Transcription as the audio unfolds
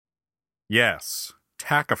Yes,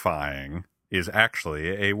 tackifying is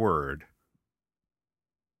actually a word.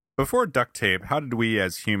 Before duct tape, how did we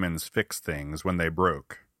as humans fix things when they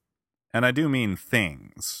broke? And I do mean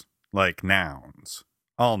things, like nouns,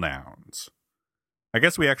 all nouns. I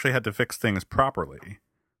guess we actually had to fix things properly,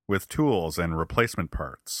 with tools and replacement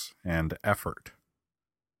parts, and effort.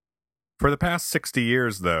 For the past 60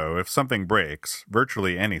 years, though, if something breaks,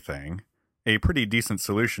 virtually anything, a pretty decent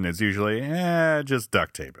solution is usually, just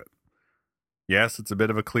duct tape it. Yes, it's a bit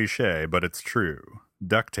of a cliche, but it's true.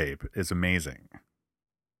 Duct tape is amazing.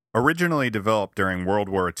 Originally developed during World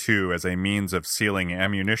War II as a means of sealing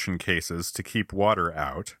ammunition cases to keep water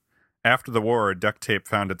out, after the war, duct tape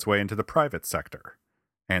found its way into the private sector,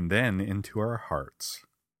 and then into our hearts.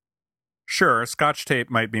 Sure, Scotch tape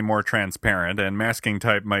might be more transparent, and masking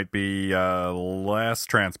tape might be less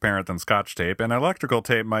transparent than Scotch tape, and electrical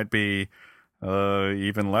tape might be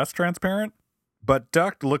even less transparent? But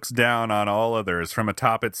duct looks down on all others from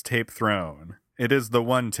atop its tape throne. It is the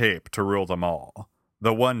one tape to rule them all.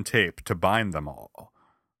 The one tape to bind them all.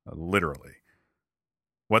 Literally.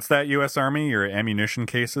 What's that, U.S. Army? Your ammunition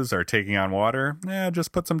cases are taking on water?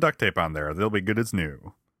 Just put some duct tape on there. They'll be good as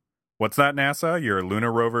new. What's that, NASA? Your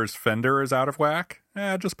lunar rover's fender is out of whack?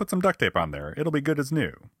 Just put some duct tape on there. It'll be good as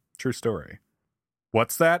new. True story.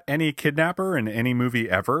 What's that? Any kidnapper in any movie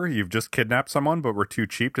ever? You've just kidnapped someone but were too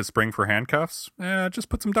cheap to spring for handcuffs? Just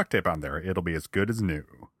put some duct tape on there. It'll be as good as new.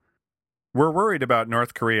 We're worried about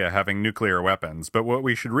North Korea having nuclear weapons, but what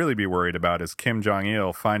we should really be worried about is Kim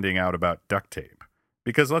Jong-il finding out about duct tape.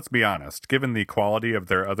 Because let's be honest, given the quality of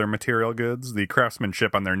their other material goods, the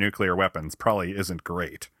craftsmanship on their nuclear weapons probably isn't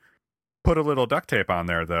great. Put a little duct tape on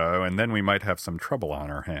there, though, and then we might have some trouble on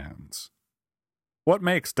our hands. What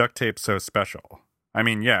makes duct tape so special? I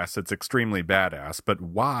mean, yes, it's extremely badass, but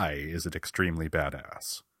why is it extremely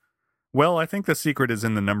badass? Well, I think the secret is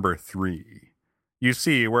in the number 3. You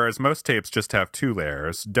see, whereas most tapes just have 2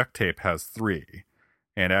 layers, duct tape has 3.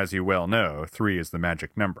 And as you well know, 3 is the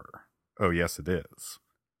magic number. Oh, yes, it is.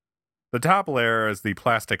 The top layer is the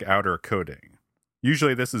plastic outer coating.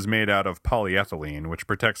 Usually this is made out of polyethylene, which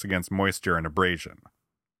protects against moisture and abrasion.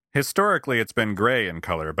 Historically, it's been gray in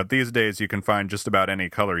color, but these days you can find just about any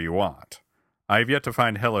color you want. I've yet to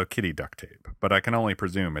find Hello Kitty duct tape, but I can only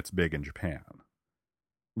presume it's big in Japan.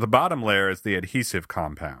 The bottom layer is the adhesive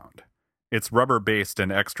compound. It's rubber-based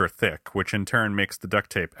and extra thick, which in turn makes the duct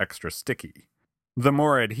tape extra sticky. The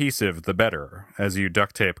more adhesive, the better, as you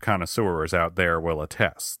duct tape connoisseurs out there will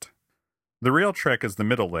attest. The real trick is the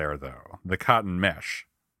middle layer, though, the cotton mesh.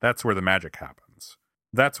 That's where the magic happens.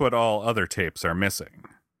 That's what all other tapes are missing.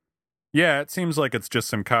 Yeah, it seems like it's just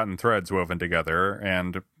some cotton threads woven together,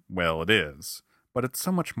 and, well, it is. But it's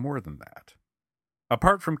so much more than that.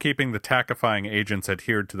 Apart from keeping the tackifying agents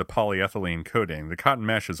adhered to the polyethylene coating, the cotton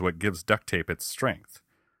mesh is what gives duct tape its strength.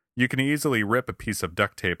 You can easily rip a piece of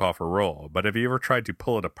duct tape off a roll, but have you ever tried to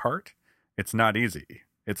pull it apart? It's not easy.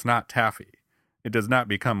 It's not taffy. It does not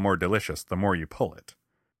become more delicious the more you pull it.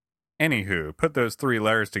 Anywho, put those 3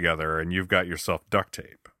 layers together and you've got yourself duct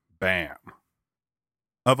tape. Bam.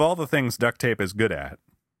 Of all the things duct tape is good at,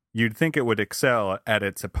 you'd think it would excel at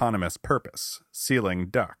its eponymous purpose, sealing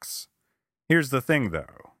ducts. Here's the thing,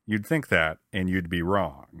 though. You'd think that, and you'd be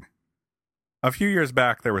wrong. A few years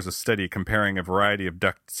back, there was a study comparing a variety of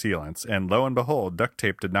duct sealants, and lo and behold, duct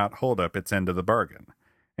tape did not hold up its end of the bargain.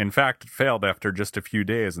 In fact, it failed after just a few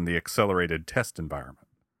days in the accelerated test environment.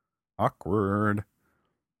 Awkward.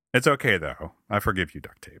 It's okay, though. I forgive you,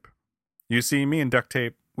 duct tape. You see, me and duct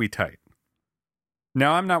tape, we tight.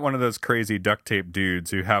 Now, I'm not one of those crazy duct tape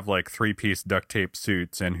dudes who have like 3-piece duct tape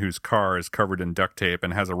suits and whose car is covered in duct tape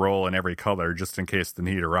and has a roll in every color just in case the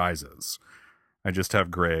need arises. I just have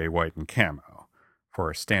gray, white, and camo,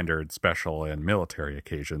 for standard, special, and military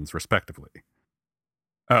occasions, respectively.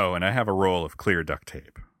 Oh, and I have a roll of clear duct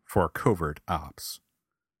tape, for covert ops.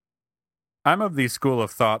 I'm of the school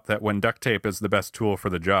of thought that when duct tape is the best tool for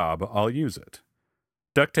the job, I'll use it.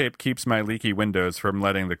 Duct tape keeps my leaky windows from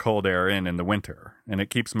letting the cold air in the winter, and it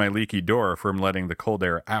keeps my leaky door from letting the cold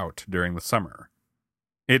air out during the summer.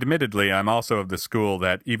 Admittedly, I'm also of the school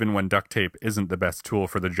that even when duct tape isn't the best tool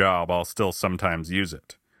for the job, I'll still sometimes use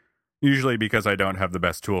it. Usually because I don't have the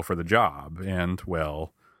best tool for the job, and,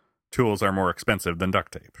 well, tools are more expensive than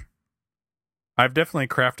duct tape. I've definitely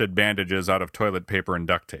crafted bandages out of toilet paper and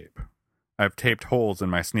duct tape. I've taped holes in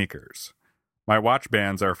my sneakers. My watch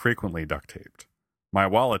bands are frequently duct taped. My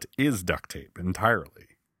wallet is duct tape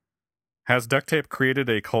entirely. Has duct tape created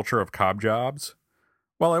a culture of cob jobs?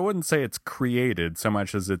 Well, I wouldn't say it's created so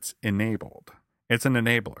much as it's enabled. It's an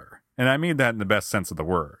enabler, and I mean that in the best sense of the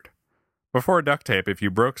word. Before duct tape, if you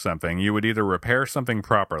broke something, you would either repair something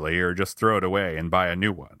properly or just throw it away and buy a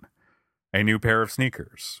new one. A new pair of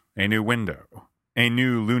sneakers, a new window, a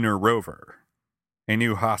new lunar rover, a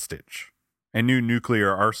new hostage, a new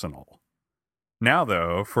nuclear arsenal. Now,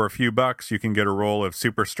 though, for a few bucks, you can get a roll of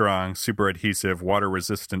super strong, super adhesive,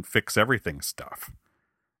 water-resistant fix-everything stuff.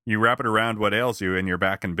 You wrap it around what ails you and you're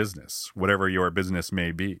back in business, whatever your business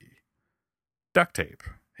may be. Duct tape.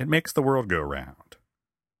 It makes the world go round.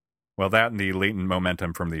 Well, that and the latent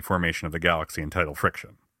momentum from the formation of the galaxy entitled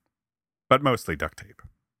friction. But mostly duct tape.